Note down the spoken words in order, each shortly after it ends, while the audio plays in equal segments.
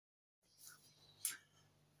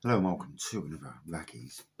Hello and welcome to another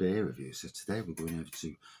Raggy's beer review. So today we're going over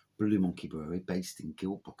to Blue Monkey Brewery based in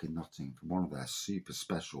Guildbook in Nottingham for one of their super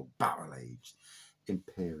special Barrel Aged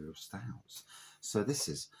Imperial Stouts. So this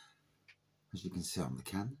is, as you can see on the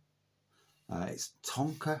can, it's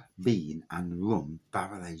Tonka, bean and rum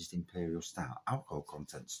Barrel Aged Imperial Stout. Alcohol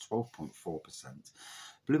content's 12.4%.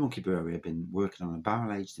 Blue Monkey Brewery have been working on a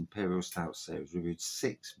Barrel Aged Imperial Stout series, reviewed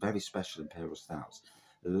 6 very special Imperial Stouts,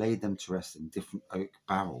 laid them to rest in different oak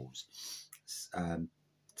barrels. 10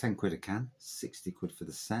 quid a can, 60 quid for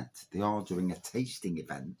the set. They are doing a tasting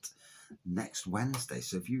event next Wednesday,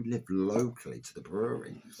 so if you live locally to the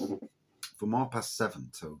brewery, from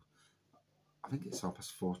 7:30 till, I think it's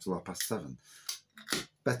 4:30 till 7:30,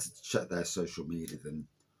 better to check their social media than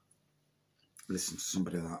listen to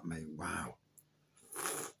somebody like me. Wow.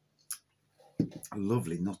 A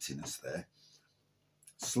lovely nuttiness there,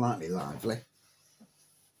 slightly lively.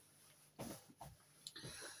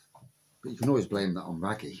 But you can always blame that on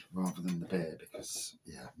Raggy rather than the beer because,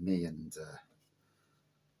 yeah, me and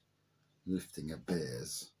lifting of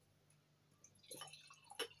beers.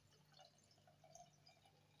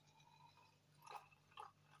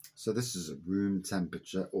 So this is at room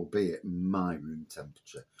temperature, albeit my room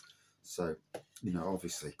temperature. So, you know,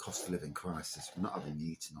 obviously cost of living crisis. We're not having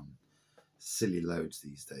eaten on silly loads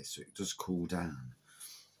these days, so it does cool down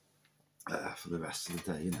for the rest of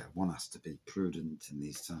the day. You know, one has to be prudent in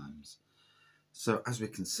these times. So as we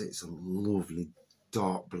can see, it's a lovely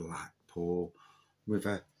dark black pour with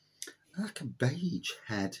a beige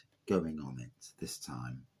head going on it this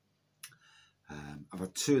time. I've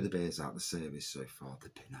had 2 of the beers out of the series so far.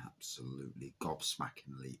 They've been absolutely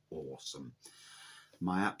gobsmackingly awesome.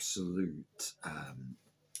 My absolute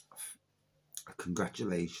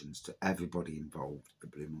congratulations to everybody involved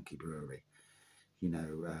at Blue Monkey Brewery. You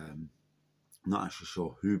know, not actually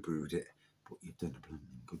sure who brewed it, but you've done a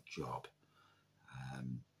blooming good job.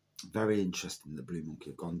 Very interesting that Blue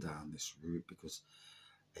Monkey have gone down this route because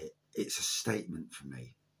it's a statement for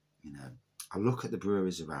me. You know, I look at the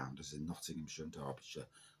breweries around us in Nottinghamshire and Derbyshire,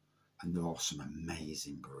 and there are some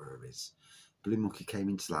amazing breweries. Blue Monkey came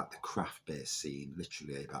into like the craft beer scene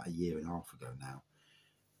literally about 1.5 years ago now.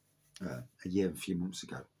 A year and a few months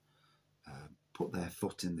ago. Put their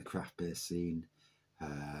foot in the craft beer scene.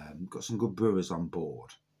 Got some good brewers on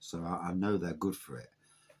board, so I know they're good for it.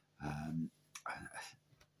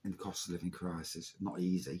 In the cost of living crisis, not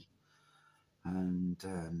easy. And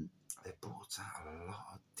they brought out a lot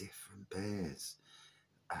of different beers,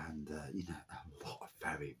 and you know, a lot of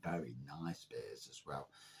very, very nice beers as well.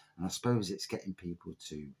 And I suppose it's getting people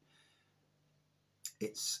to,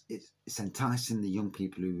 it's enticing the young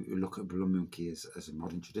people who look at Blue Monkey as a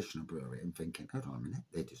modern traditional brewery and thinking, hold on a minute,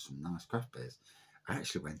 they do some nice craft beers. I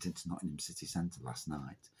actually went into Nottingham City Centre last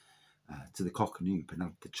night to the Cock and Hoop and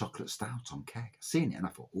had the chocolate stout on keg. I seen it and I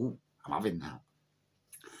thought, oh, I'm having that.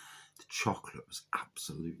 The chocolate was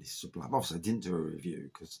absolutely sublime. Obviously, I didn't do a review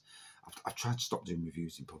because I've tried to stop doing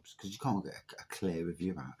reviews in pubs because you can't get a clear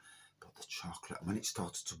review out. But the chocolate, when it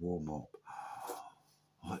started to warm up,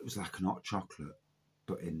 oh, it was like an hot chocolate,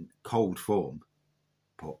 but in cold form.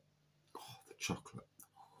 But oh, the chocolate,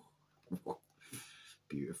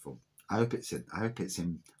 beautiful. I hope it's in.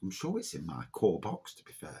 I'm sure it's in my core box. To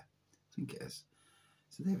be fair, I think it is.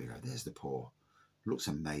 So there we go. There's the pour. Looks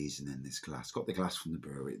amazing in this glass. Got the glass from the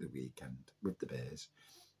brewery at the weekend with the beers.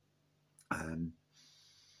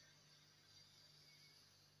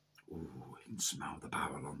 Ooh, you can smell the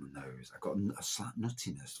barrel on the nose. I got a slight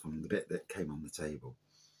nuttiness from the bit that came on the table.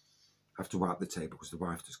 I have to wipe the table because the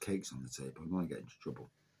wife does cakes on the table. I'm going to get into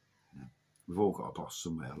trouble. Yeah. We've all got a boss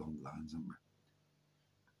somewhere along the lines, haven't we?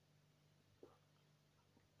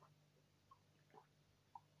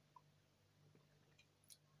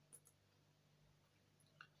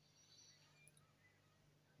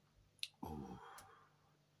 Oh,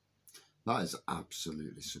 that is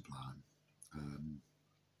absolutely sublime.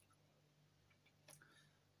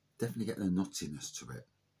 Definitely getting a nuttiness to it.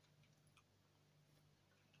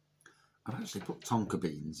 I've actually put Tonka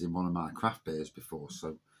beans in one of my craft beers before,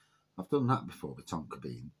 so I've done that before with Tonka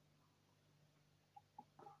bean.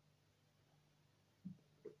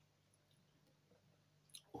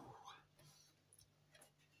 Oh.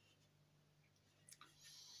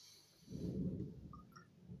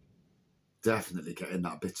 Definitely getting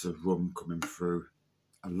that bit of rum coming through.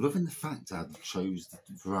 I'm loving the fact I chose the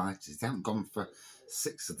varieties. They haven't gone for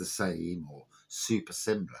 6 of the same or super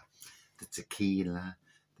similar. The tequila,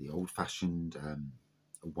 the old-fashioned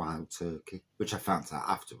wild turkey, which I found out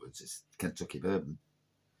afterwards, it's Kentucky bourbon.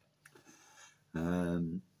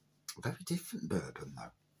 Very different bourbon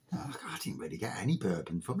though. I didn't really get any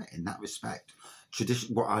bourbon from it in that respect.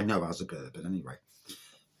 Tradition, what I know as a bourbon, anyway.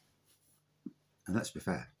 And let's be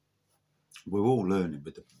fair, we're all learning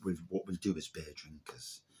with what we do as beer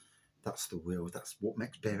drinkers. That's what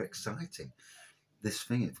makes beer exciting. This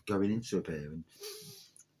thing of going into a beer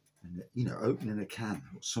and opening a can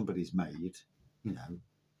what somebody's made,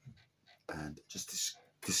 and just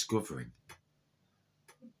discovering.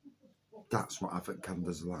 That's what I think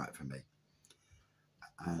Canada's like for me.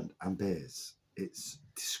 And beers, it's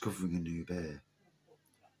discovering a new beer.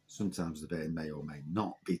 Sometimes the beer may or may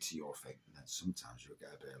not be to your thing, and then sometimes you'll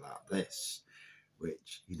get a beer like this,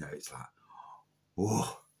 which it's like,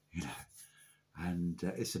 and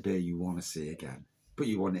it's a beer you want to see again, but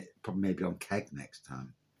you want it probably maybe on keg next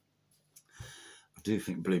time. I do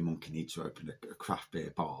think Blue Monkey needs to open a craft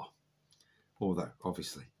beer bar, although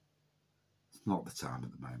obviously it's not the time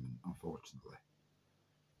at the moment, unfortunately.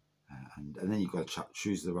 And then you've got to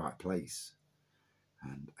choose the right place,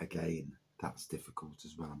 and again, that's difficult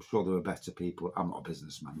as well. I'm sure there are better people. I'm not a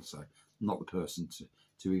businessman, so I'm not the person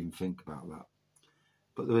to even think about that.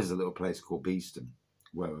 But there is a little place called Beeston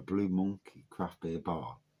where a Blue Monkey craft beer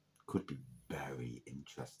bar could be very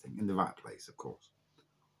interesting, in the right place, of course.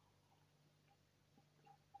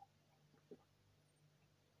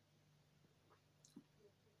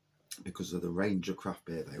 Because of the range of craft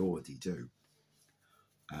beer they already do.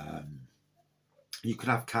 You could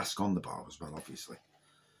have cask on the bar as well, obviously,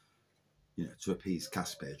 to appease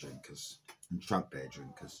cask beer drinkers and trad beer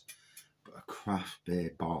drinkers. But a craft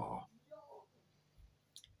beer bar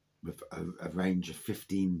with a range of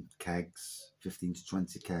 15 kegs, 15 to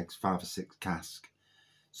 20 kegs, 5 or 6 cask,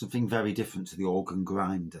 something very different to the organ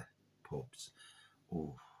grinder pubs.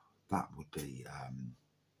 Oh, that would be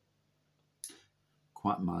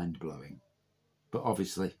quite mind-blowing. But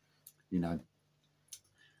obviously,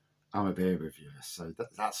 I'm a beer reviewer, so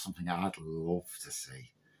that's something I'd love to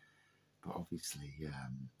see. But obviously,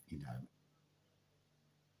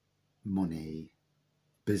 money,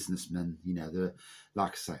 businessmen,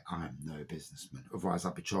 like I say, I'm no businessman. Otherwise,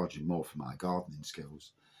 I'd be charging more for my gardening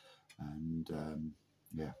skills. And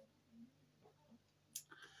yeah.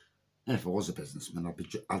 And if I was a businessman,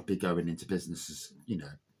 I'd be going into businesses,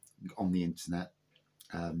 on the internet,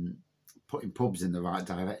 putting pubs in the right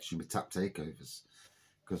direction with tap takeovers,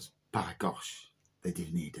 because by gosh, they do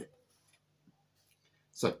need it.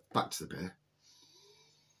 So back to the beer.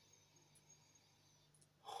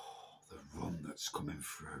 Oh, the rum that's coming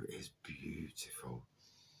through is beautiful.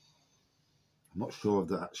 I'm not sure of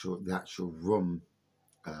the actual rum,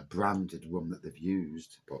 branded rum that they've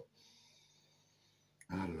used, but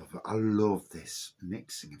I love it. I love this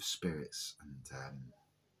mixing of spirits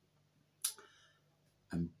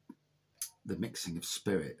and the mixing of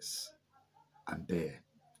spirits and beer,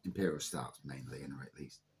 Imperial Stout mainly, anyway, at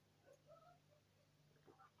least.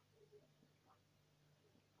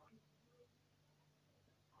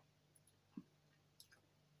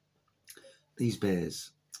 These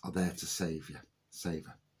beers are there to savour.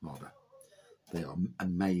 They are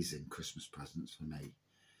amazing Christmas presents for me.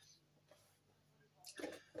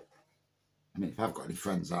 I mean, if I've got any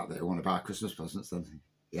friends out there who want to buy Christmas presents, then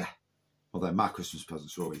yeah. Although my Christmas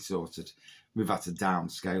presents are already sorted. We've had to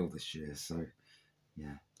downscale this year, so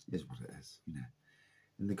yeah, it is what it is,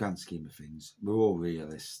 In the grand scheme of things, we're all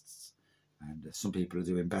realists, and some people are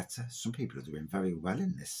doing better. Some people are doing very well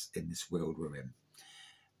in this world we're in,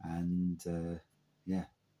 and yeah,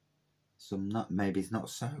 some not. Maybe it's not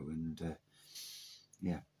so, and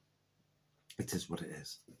yeah, it is what it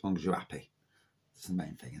is. As long as you're happy, it's the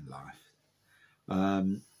main thing in life.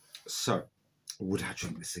 So, would I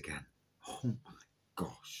drink this again? Oh my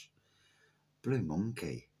gosh, Blue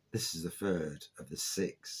Monkey. This is the third of the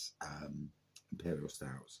 6 Imperial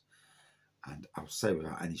Stouts, and I'll say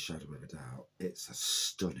without any shadow of a doubt, it's a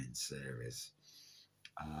stunning series.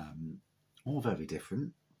 All very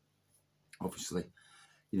different. Obviously,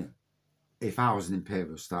 if I was an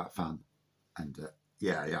Imperial Stout fan, and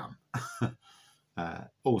yeah, I am,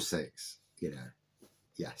 all 6,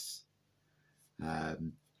 yes.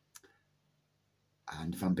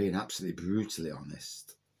 And if I'm being absolutely brutally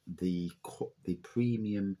honest, the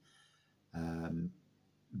premium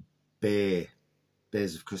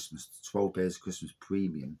beers of Christmas, 12 beers of Christmas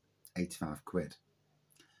premium, 85 quid.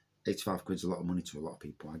 85 quid's a lot of money to a lot of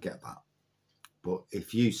people, I get that. But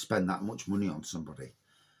if you spend that much money on somebody,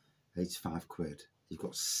 85 quid, you've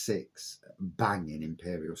got 6 banging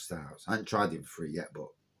Imperial Stouts. I haven't tried the other 3 yet, but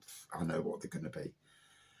I know what they're going to be.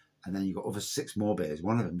 And then you've got other 6 more beers.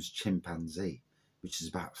 One of them is Chimpanzee, which is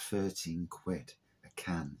about 13 quid a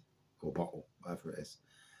can or bottle, whatever it is.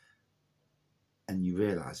 And you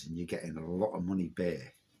realise you're getting a lot of money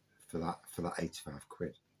beer for that 85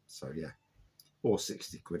 quid. So yeah, or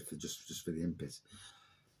 60 quid for just for the Impies.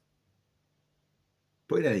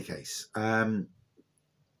 But in any case, a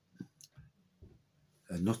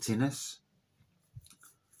nuttiness,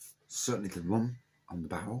 certainly the rum on the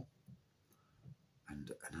barrel, and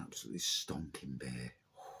an absolutely stonking beer.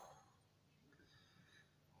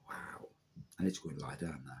 Wow. I need to go and lie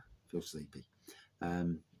down there. I feel sleepy.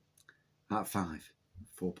 Out of 5,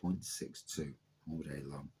 4.62 all day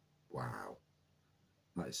long. Wow.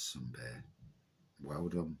 That is some beer. Well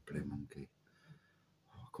done, Blue Monkey.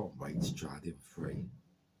 Oh, I can't wait to try the other 3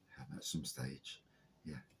 at some stage.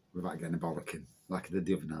 Yeah, without getting a bollocking like I did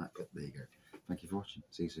the other night, but there you go. Thank you for watching.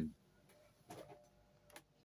 See you soon.